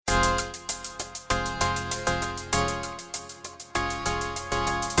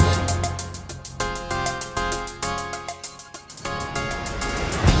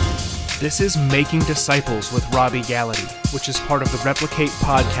This is Making Disciples with Robby Gallaty, which is part of the Replicate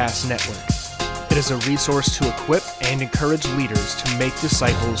Podcast Network. It is a resource to equip and encourage leaders to make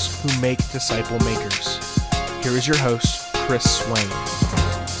disciples who make disciple makers. Here is your host, Chris Swain.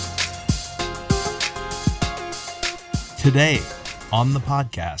 Today on the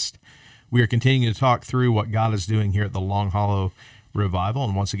podcast, we are continuing to talk through what God is doing here at the Long Hollow Revival,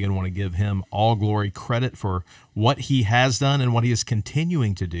 and once again want to give him all glory, credit for what he has done and what he is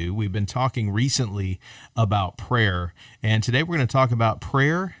continuing to do. We've been talking recently about prayer, and today we're going to talk about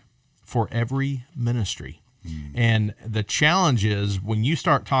prayer for every ministry. And the challenge is when you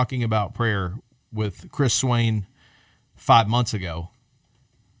start talking about prayer with Chris Swain 5 months ago,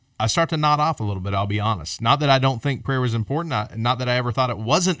 I start to nod off a little bit, I'll be honest. Not that I don't think prayer was important, not that I ever thought it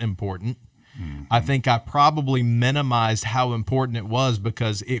wasn't important. I think I probably minimized how important it was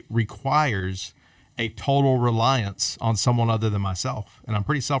because it requires a total reliance on someone other than myself. And I'm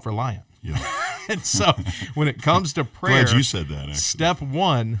pretty self-reliant. Yeah. And so when it comes to prayer, Glad you said that,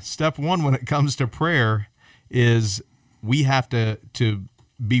 actually. Step one when it comes to prayer is we have to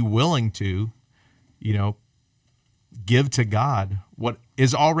be willing to, give to God what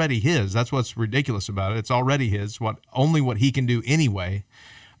is already his. That's what's ridiculous about it. It's already his, only what he can do anyway.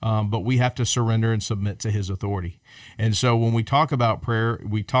 But we have to surrender and submit to his authority. And so when we talk about prayer,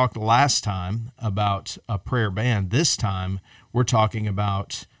 we talked last time about a prayer band. This time, we're talking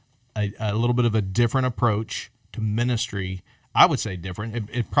about a little bit of a different approach to ministry. I would say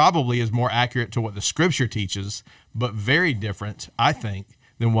different. It probably is more accurate to what the Scripture teaches, but very different, I think,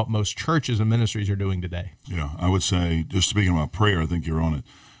 than what most churches and ministries are doing today. Yeah, I would say, just speaking about prayer, I think you're on it.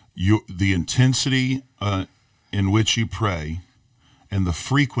 The intensity in which you pray and the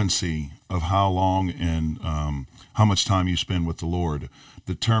frequency of how long and how much time you spend with the Lord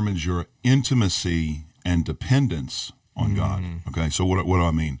determines your intimacy and dependence on God. Okay, so what do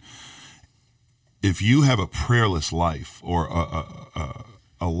I mean? If you have a prayerless life or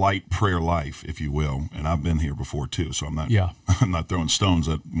a light prayer life, if you will, and I've been here before too, so I'm not throwing stones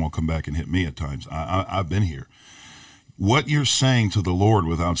that won't come back and hit me at times. I've been here. What you're saying to the Lord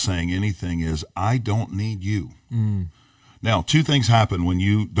without saying anything is, I don't need you. Now, two things happen when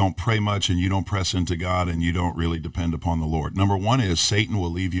you don't pray much and you don't press into God and you don't really depend upon the Lord. Number one is Satan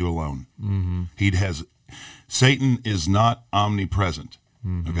will leave you alone. Satan is not omnipresent.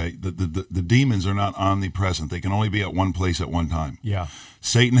 Okay, the demons are not omnipresent. They can only be at one place at one time. Yeah.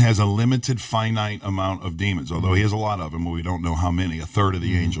 Satan has a limited, finite amount of demons, although he has a lot of them. We don't know how many, a third of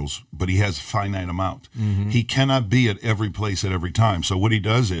the angels, but he has a finite amount. He cannot be at every place at every time. So what he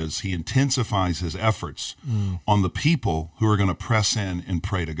does is he intensifies his efforts on the people who are going to press in and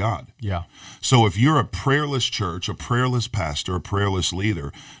pray to God. Yeah. So if you're a prayerless church, a prayerless pastor, a prayerless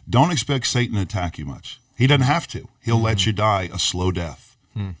leader, don't expect Satan to attack you much. He doesn't have to. He'll let you die a slow death.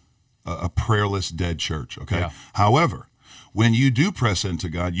 A prayerless dead church, okay? Yeah. However, when you do press into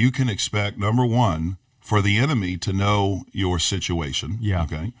God, you can expect, number one, for the enemy to know your situation,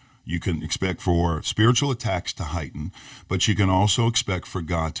 okay? You can expect for spiritual attacks to heighten, but you can also expect for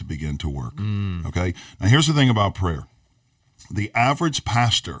God to begin to work, okay? Now, here's the thing about prayer. The average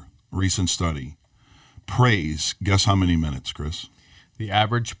pastor, recent study, prays, guess how many minutes, Chris? The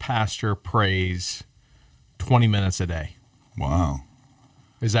average pastor prays 20 minutes a day. Wow.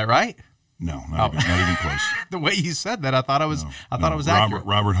 Is that right? No, not even close. The way you said that, I thought it was accurate.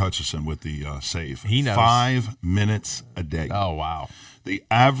 Robert Hutchison with the save. He knows. 5 minutes a day. Oh, wow. The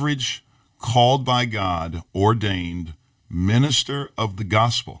average called by God, ordained minister of the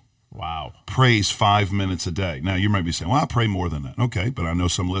gospel. Wow. Prays 5 minutes a day. Now, you might be saying, well, I pray more than that. Okay, but I know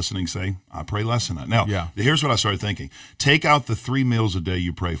some listening say, I pray less than that. Now, here's what I started thinking. Take out the 3 meals a day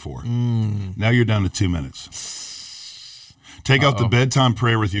you pray for. Now you're down to 2 minutes. Take out the bedtime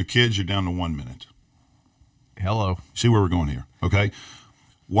prayer with your kids, you're down to 1 minute. Hello. See where we're going here, okay?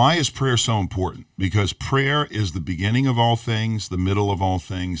 Why is prayer so important? Because prayer is the beginning of all things, the middle of all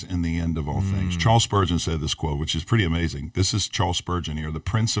things, and the end of all things. Charles Spurgeon said this quote, which is pretty amazing. This is Charles Spurgeon here, the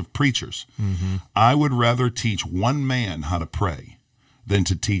Prince of Preachers. I would rather teach one man how to pray than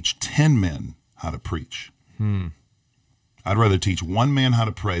to teach 10 men how to preach. I'd rather teach one man how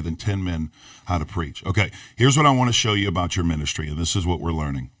to pray than 10 men how to preach. Okay, here's what I want to show you about your ministry, and this is what we're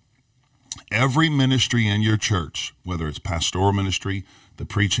learning. Every ministry in your church, whether it's pastoral ministry, the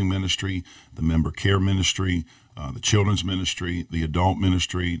preaching ministry, the member care ministry, the children's ministry, the adult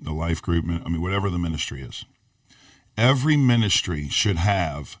ministry, the life group, whatever the ministry is, every ministry should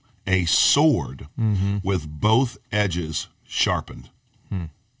have a sword with both edges sharpened.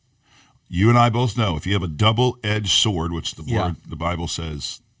 You and I both know if you have a double-edged sword, which the Bible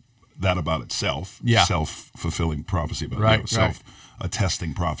says that about itself. Yeah. Self-fulfilling prophecy, but Right,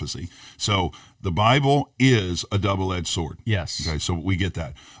 self-attesting prophecy. So the Bible is a double-edged sword. Yes. Okay, so we get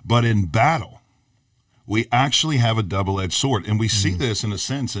that. But in battle, we actually have a double-edged sword. And we see this in a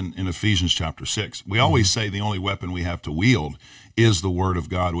sense in Ephesians chapter 6. We always say the only weapon we have to wield is the word of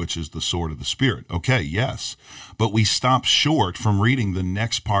God, which is the sword of the Spirit. Okay, yes. But we stop short from reading the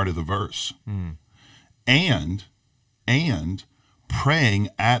next part of the verse. And praying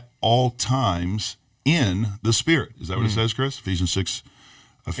at all times in the Spirit. Is that what it says, Chris? Ephesians 6.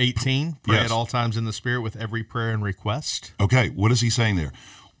 18, pray Yes. at all times in the Spirit with every prayer and request. Okay, what is he saying there?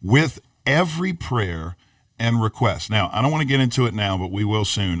 With every prayer and request. Now, I don't want to get into it now, but we will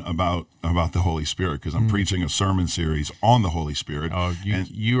soon about the Holy Spirit, because I'm preaching a sermon series on the Holy Spirit. Oh,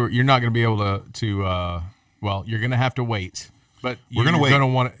 you're not going to be able to well, you're going to have to wait. But we're going to wait.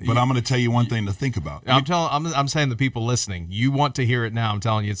 But I'm going to tell you one thing to think about. I'm saying the people listening, you want to hear it now. I'm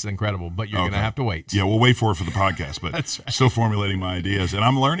telling you, it's incredible, but you're going to have to wait. Yeah, we'll wait for the podcast, but That's right. Still formulating my ideas, and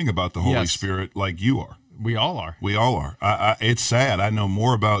I'm learning about the Holy Spirit like you are. We all are. We all are. It's sad. I know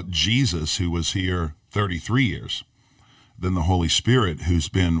more about Jesus, who was here 33 years, than the Holy Spirit, who's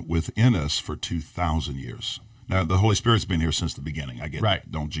been within us for 2,000 years. Now, the Holy Spirit's been here since the beginning. I get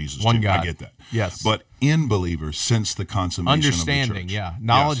that. Don't Jesus? One God. I get that. Yes. But in believers, since the consummation Understanding, of the church. yeah.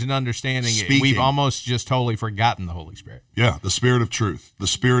 Knowledge and understanding. Speaking. We've almost just totally forgotten the Holy Spirit. Yeah, the Spirit of truth, the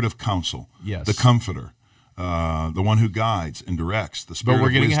Spirit of counsel, Yes. the Comforter, the one who guides and directs, the Spirit But we're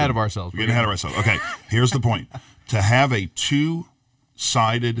of getting wisdom. ahead of ourselves. We're getting ahead of ourselves. Okay, here's the point. To have a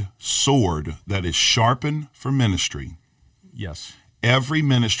two-sided sword that is sharpened for ministry, Yes. every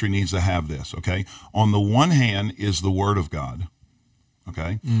ministry needs to have this, okay? On the one hand is the Word of God,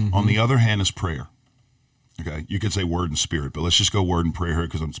 okay? On the other hand is prayer, okay? You could say word and spirit, but let's just go word and prayer here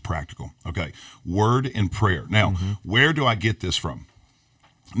because it's practical, okay? Word and prayer. Now, where do I get this from?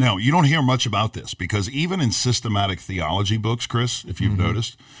 Now, you don't hear much about this because even in systematic theology books, Chris, if you've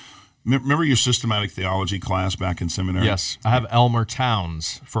noticed, remember your systematic theology class back in seminary? Yes. I have Elmer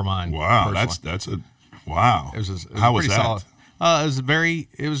Towns for mine. Wow, personally. wow. It was How was pretty that? solid.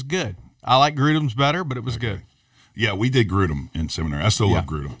 It was good. I like Grudem's better, but it was good. Yeah, we did Grudem in seminary. I still love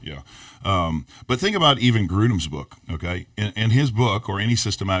Grudem, but think about even Grudem's book, okay? In his book, or any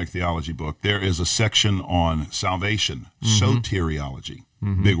systematic theology book, there is a section on salvation, soteriology,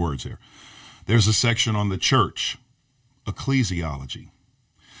 big words here. There's a section on the church, ecclesiology.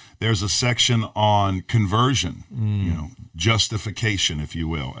 There's a section on conversion, justification, if you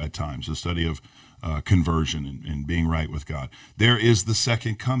will, at times, the study of conversion and being right with God. There is the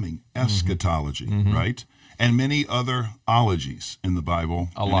second coming, eschatology, right? And many other ologies in the Bible.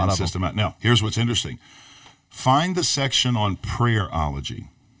 A lot of them. Now, here's what's interesting. Find the section on prayerology.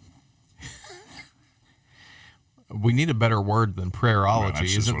 We need a better word than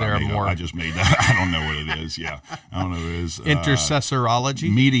prayerology. Isn't there a more? I just made that. I don't know what it is. Yeah. I don't know what it is.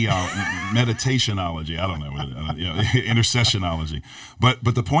 Intercessorology? Meditationology. I don't know what it is. Intercessionology. But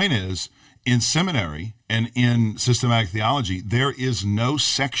the point is, in seminary and in systematic theology, there is no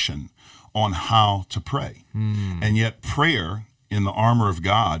section on how to pray. And yet prayer in the armor of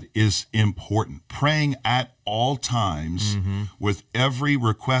God is important. Praying at all times with every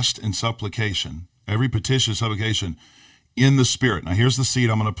request and supplication, every petition and supplication in the Spirit. Now, here's the seed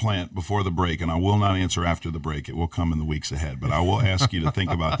I'm going to plant before the break, and I will not answer after the break. It will come in the weeks ahead, but I will ask you to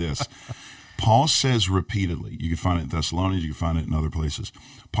think about this. Paul says repeatedly, you can find it in Thessalonians, you can find it in other places.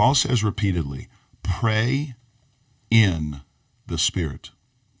 Paul says repeatedly, pray in the Spirit.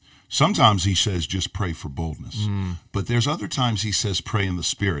 Sometimes he says just pray for boldness, but there's other times he says pray in the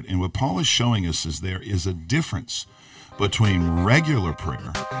Spirit. And what Paul is showing us is there is a difference between regular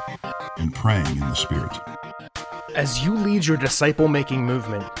prayer and praying in the Spirit. As you lead your disciple-making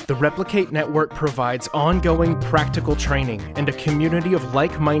movement, the Replicate Network provides ongoing practical training and a community of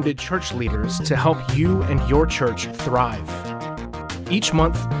like-minded church leaders to help you and your church thrive. Each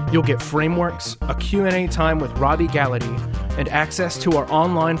month, you'll get frameworks, a Q&A time with Robby Gallaty, and access to our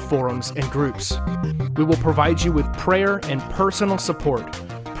online forums and groups. We will provide you with prayer and personal support,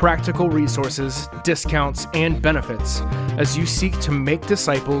 practical resources, discounts, and benefits as you seek to make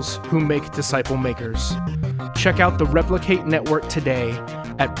disciples who make disciple makers. Check out the Replicate Network today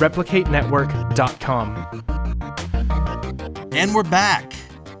at replicatenetwork.com. And we're back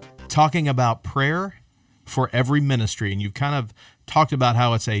talking about prayer for every ministry. And you've kind of talked about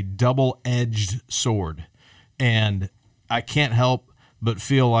how it's a double-edged sword. And I can't help but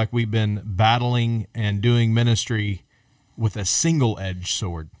feel like we've been battling and doing ministry with a single-edged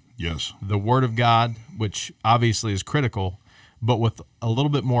sword. Yes. The Word of God, which obviously is critical, but with a little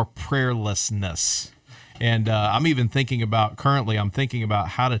bit more prayerlessness. And I'm even thinking about, currently, I'm thinking about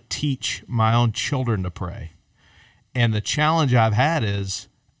how to teach my own children to pray. And the challenge I've had is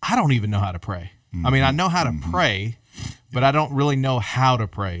I don't even know how to pray. I mean, I know how to pray, but I don't really know how to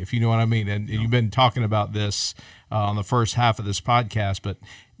pray, if you know what I mean. And you've been talking about this on the first half of this podcast, but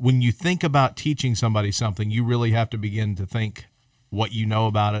when you think about teaching somebody something, you really have to begin to think what you know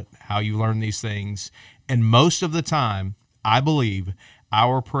about it, how you learn these things. And most of the time, I believe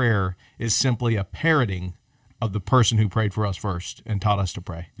our prayer is simply a parroting of the person who prayed for us first and taught us to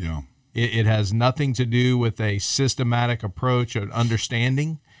pray. Yeah. It has nothing to do with a systematic approach or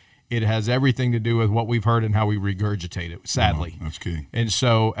understanding. It has everything to do with what we've heard and how we regurgitate it, sadly. That's key. And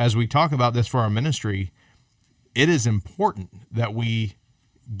so as we talk about this for our ministry, it is important that we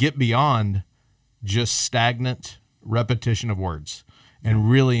get beyond just stagnant repetition of words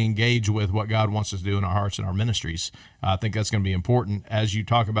and really engage with what God wants us to do in our hearts and our ministries. I think that's going to be important. As you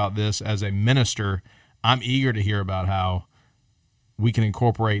talk about this as a minister, I'm eager to hear about how we can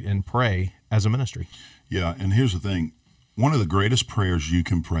incorporate and pray as a ministry. Yeah, and here's the thing. One of the greatest prayers you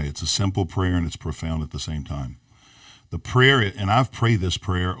can pray, it's a simple prayer and it's profound at the same time. The prayer, and I've prayed this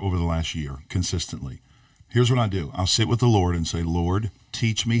prayer over the last year consistently. Here's what I do. I'll sit with the Lord and say, Lord,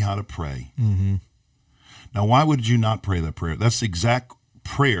 teach me how to pray. Mm-hmm. Now, why would you not pray that prayer? That's the exact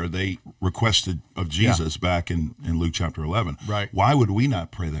prayer they requested of Jesus back in Luke chapter 11. Right. Why would we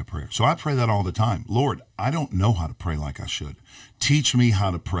not pray that prayer? So I pray that all the time. Lord, I don't know how to pray like I should. Teach me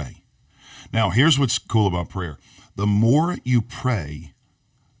how to pray. Now, here's what's cool about prayer. The more you pray,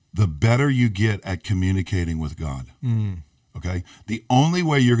 the better you get at communicating with God. Okay? The only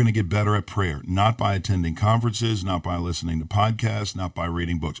way you're going to get better at prayer, not by attending conferences, not by listening to podcasts, not by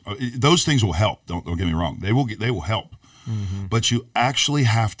reading books. Those things will help. Don't get me wrong. They will help. Mm-hmm. But you actually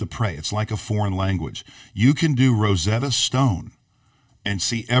have to pray. It's like a foreign language. You can do Rosetta Stone and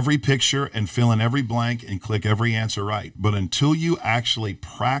see every picture and fill in every blank and click every answer right. But until you actually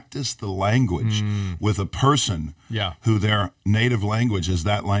practice the language with a person who their native language is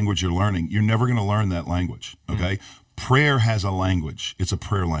that language you're learning, you're never going to learn that language, okay? Prayer has a language. It's a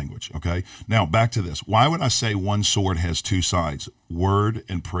prayer language, okay? Now, back to this. Why would I say one sword has two sides, word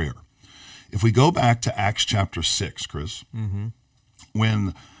and prayer? If we go back to Acts chapter 6, Chris,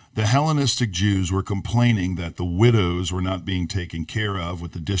 when the Hellenistic Jews were complaining that the widows were not being taken care of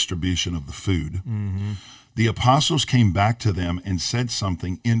with the distribution of the food, the apostles came back to them and said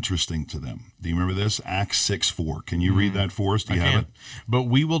something interesting to them. Do you remember this? Acts 6:4. Can you read that for us? Do you have it? But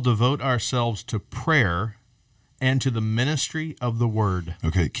we will devote ourselves to prayer and to the ministry of the word.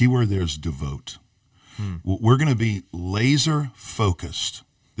 Okay, key word there is devote. We're going to be laser focused.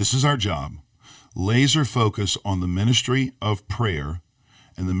 This is our job. Laser focus on the ministry of prayer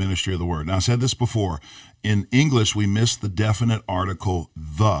and the ministry of the word. Now, I said this before. In English, we miss the definite article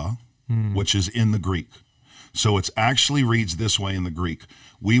the, which is in the Greek. So it actually reads this way in the Greek.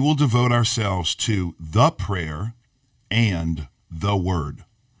 We will devote ourselves to the prayer and the word.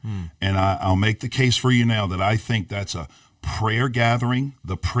 And I'll make the case for you now that I think that's a prayer gathering,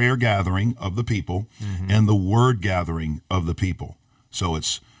 the prayer gathering of the people, and the word gathering of the people. So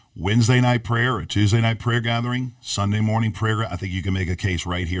it's Wednesday night prayer, a Tuesday night prayer gathering, Sunday morning prayer. I think you can make a case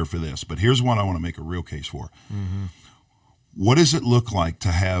right here for this. But here's one I want to make a real case for. What does it look like to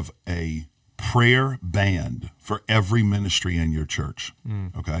have a prayer band for every ministry in your church?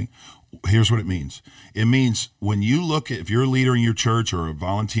 Okay? Here's what it means. It means when you look at, if you're a leader in your church or a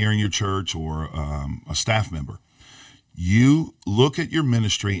volunteer in your church or a staff member, you look at your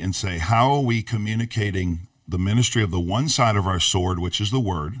ministry and say, how are we communicating the ministry of the one side of our sword, which is the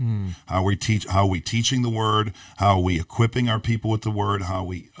word? How are we teaching the word? How are we equipping our people with the word? How are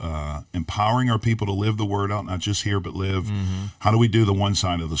we empowering our people to live the word out, not just hear but live? How do we do the one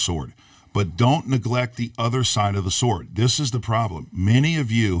side of the sword? But don't neglect the other side of the sword. This is the problem. Many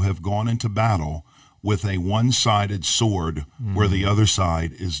of you have gone into battle with a one-sided sword where the other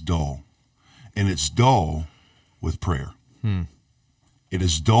side is dull. And it's dull with prayer. It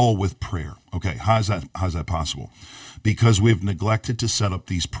is dull with prayer. Okay, how's that possible? Because we've neglected to set up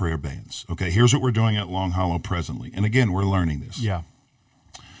these prayer bands. Okay, here's what we're doing at Long Hollow presently. And again, we're learning this. Yeah.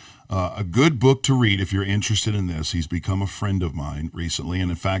 A good book to read if you're interested in this. He's become a friend of mine recently,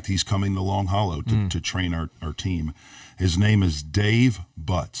 and in fact, he's coming to Long Hollow to train our team. His name is Dave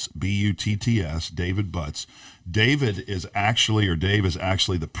Butts, B-U-T-T-S, David Butts. Dave is actually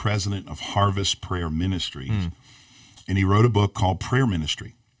the president of Harvest Prayer Ministries, and he wrote a book called Prayer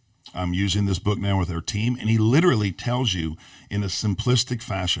Ministry. I'm using this book now with our team, and he literally tells you in a simplistic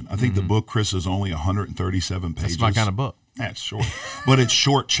fashion. I think the book, Chris, is only 137 pages. That's my kind of book. That's short, but it's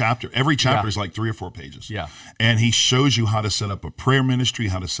short chapter. Every chapter is like 3 or 4 pages. Yeah. And he shows you how to set up a prayer ministry,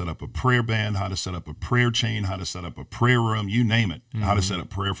 how to set up a prayer band, how to set up a prayer chain, how to set up a prayer room, you name it, how to set up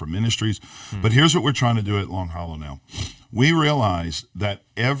prayer for ministries. But here's what we're trying to do at Long Hollow now. We realize that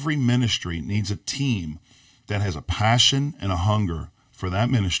every ministry needs a team that has a passion and a hunger for that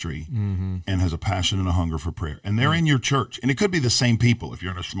ministry and has a passion and a hunger for prayer. And they're in your church. And it could be the same people. If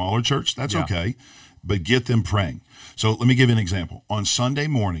you're in a smaller church, that's okay. But get them praying. So let me give you an example. On Sunday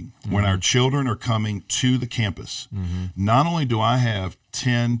morning, when our children are coming to the campus, not only do I have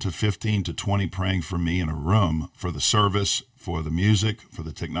 10 to 15 to 20 praying for me in a room for the service, for the music, for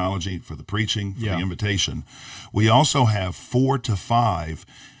the technology, for the preaching, for the invitation, we also have 4 to 5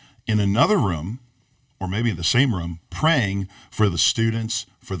 in another room, or maybe the same room, praying for the students,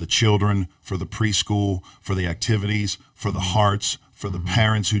 for the children, for the preschool, for the activities, for the hearts, for the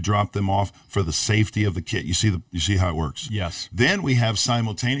parents who drop them off, for the safety of the kid. You see how it works? Yes. Then we have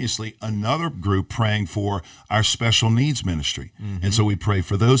simultaneously another group praying for our special needs ministry. And so we pray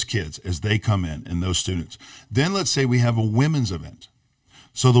for those kids as they come in and those students. Then let's say we have a women's event.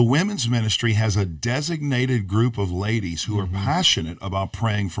 So the women's ministry has a designated group of ladies who are passionate about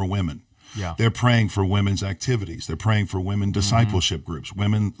praying for women. Yeah. They're praying for women's activities. They're praying for women discipleship groups,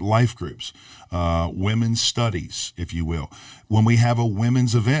 women life groups, women's studies, if you will. When we have a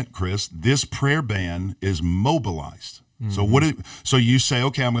women's event, Chris, this prayer band is mobilized. So you say,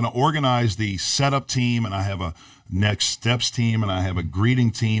 okay, I'm going to organize the setup team, and I have a next steps team, and I have a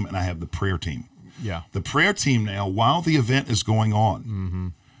greeting team, and I have the prayer team. Yeah. The prayer team now, while the event is going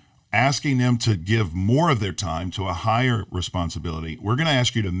on, asking them to give more of their time to a higher responsibility. We're going to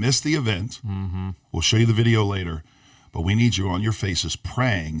ask you to miss the event. We'll show you the video later, but we need you on your faces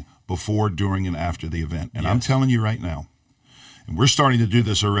praying before, during, and after the event. And I'm telling you right now, and we're starting to do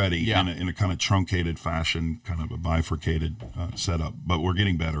this already in a kind of truncated fashion, kind of a bifurcated setup, but we're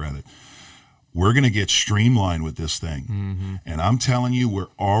getting better at it. We're going to get streamlined with this thing. And I'm telling you,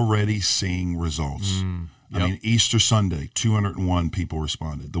 we're already seeing results. I mean, Easter Sunday, 201 people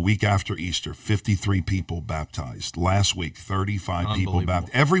responded. The week after Easter, 53 people baptized. Last week, 35 people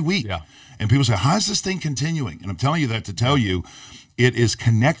baptized. Every week. Yeah. And people say, how is this thing continuing? And I'm telling you that to tell you it is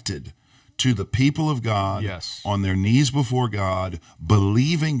connected to the people of God on their knees before God,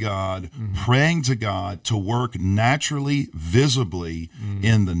 believing God, praying to God to work naturally, visibly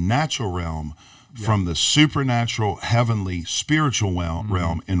in the natural realm, from the supernatural, heavenly, spiritual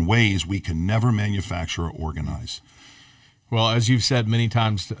realm in ways we can never manufacture or organize. Well, as you've said many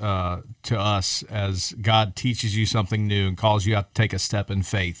times to us, as God teaches you something new and calls you out to take a step in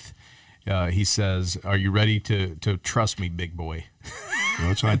faith, he says, are you ready to trust me, big boy? Well,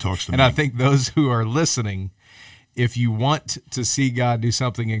 that's how he talks to me. And I think those who are listening, if you want to see God do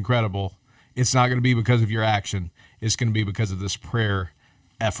something incredible, it's not going to be because of your action. It's going to be because of this prayer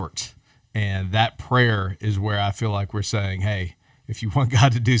effort. And that prayer is where I feel like we're saying, hey, if you want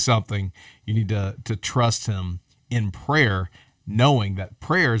God to do something, you need to trust him in prayer, knowing that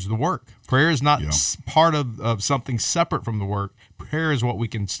prayer is the work. Prayer is not part of something separate from the work. Prayer is what we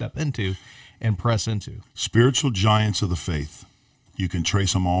can step into and press into. Spiritual giants of the faith, you can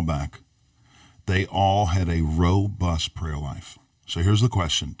trace them all back. They all had a robust prayer life. So here's the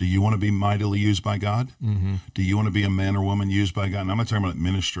question. Do you want to be mightily used by God? Do you want to be a man or woman used by God? And I'm not talking about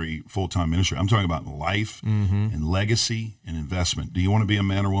ministry, full-time ministry. I'm talking about life and legacy and investment. Do you want to be a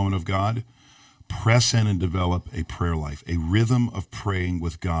man or woman of God? Press in and develop a prayer life, a rhythm of praying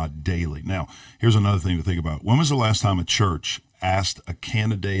with God daily. Now, here's another thing to think about. When was the last time a church asked a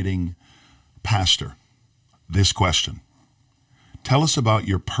candidating pastor this question? Tell us about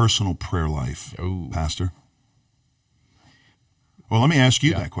your personal prayer life, pastor. Well, let me ask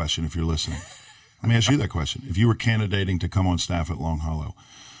you that question if you're listening. Let me ask you that question. If you were candidating to come on staff at Long Hollow,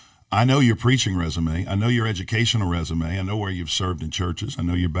 I know your preaching resume. I know your educational resume. I know where you've served in churches. I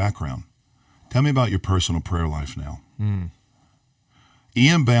know your background. Tell me about your personal prayer life now.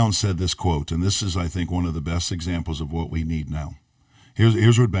 Ian Bound said this quote, and this is, I think, one of the best examples of what we need now.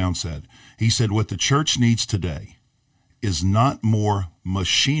 Here's what Bound said. He said, what the church needs today is not more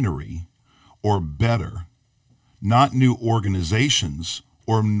machinery or better, not new organizations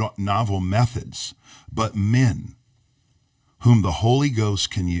or novel methods, but men whom the Holy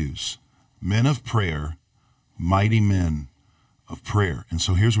Ghost can use, men of prayer, mighty men of prayer. And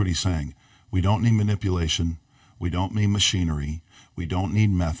so here's what he's saying. We don't need manipulation. We don't need machinery. We don't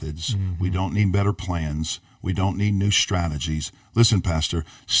need methods. We don't need better plans. We don't need new strategies. Listen, Pastor,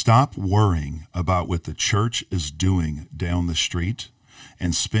 stop worrying about what the church is doing down the street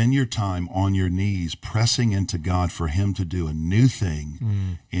and spend your time on your knees pressing into God for him to do a new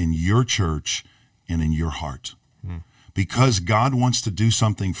thing in your church and in your heart. because God wants to do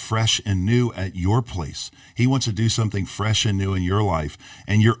something fresh and new at your place. He wants to do something fresh and new in your life,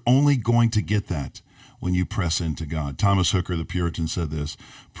 and you're only going to get that when you press into God. Thomas Hooker, the Puritan, said this: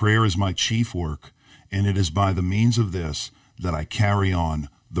 prayer is my chief work, and it is by the means of this that I carry on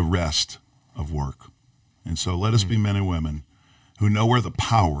the rest of work. And so let us be men and women who know where the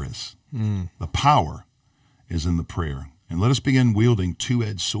power is. The power is in the prayer. And let us begin wielding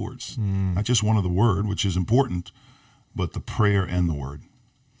two-edged swords, not just one of the word, which is important, but the prayer and the word.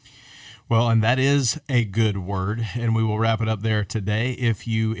 Well, and that is a good word, and we will wrap it up there today. If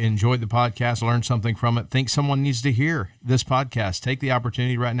you enjoyed the podcast, learned something from it, think someone needs to hear this podcast, take the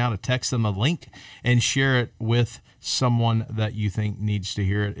opportunity right now to text them a link and share it with someone that you think needs to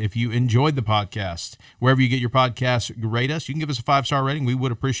hear it. If you enjoyed the podcast, wherever you get your podcasts, rate us. You can give us a 5-star rating. We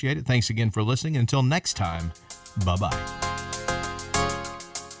would appreciate it. Thanks again for listening. Until next time, bye-bye.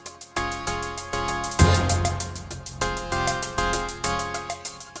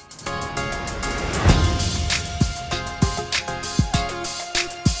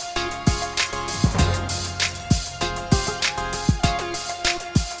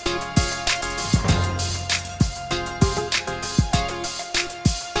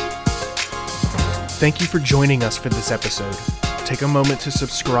 Thank you for joining us for this episode. Take a moment to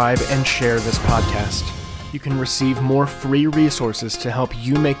subscribe and share this podcast. You can receive more free resources to help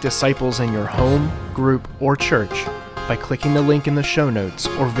you make disciples in your home, group, or church by clicking the link in the show notes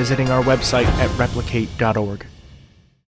or visiting our website at replicate.org.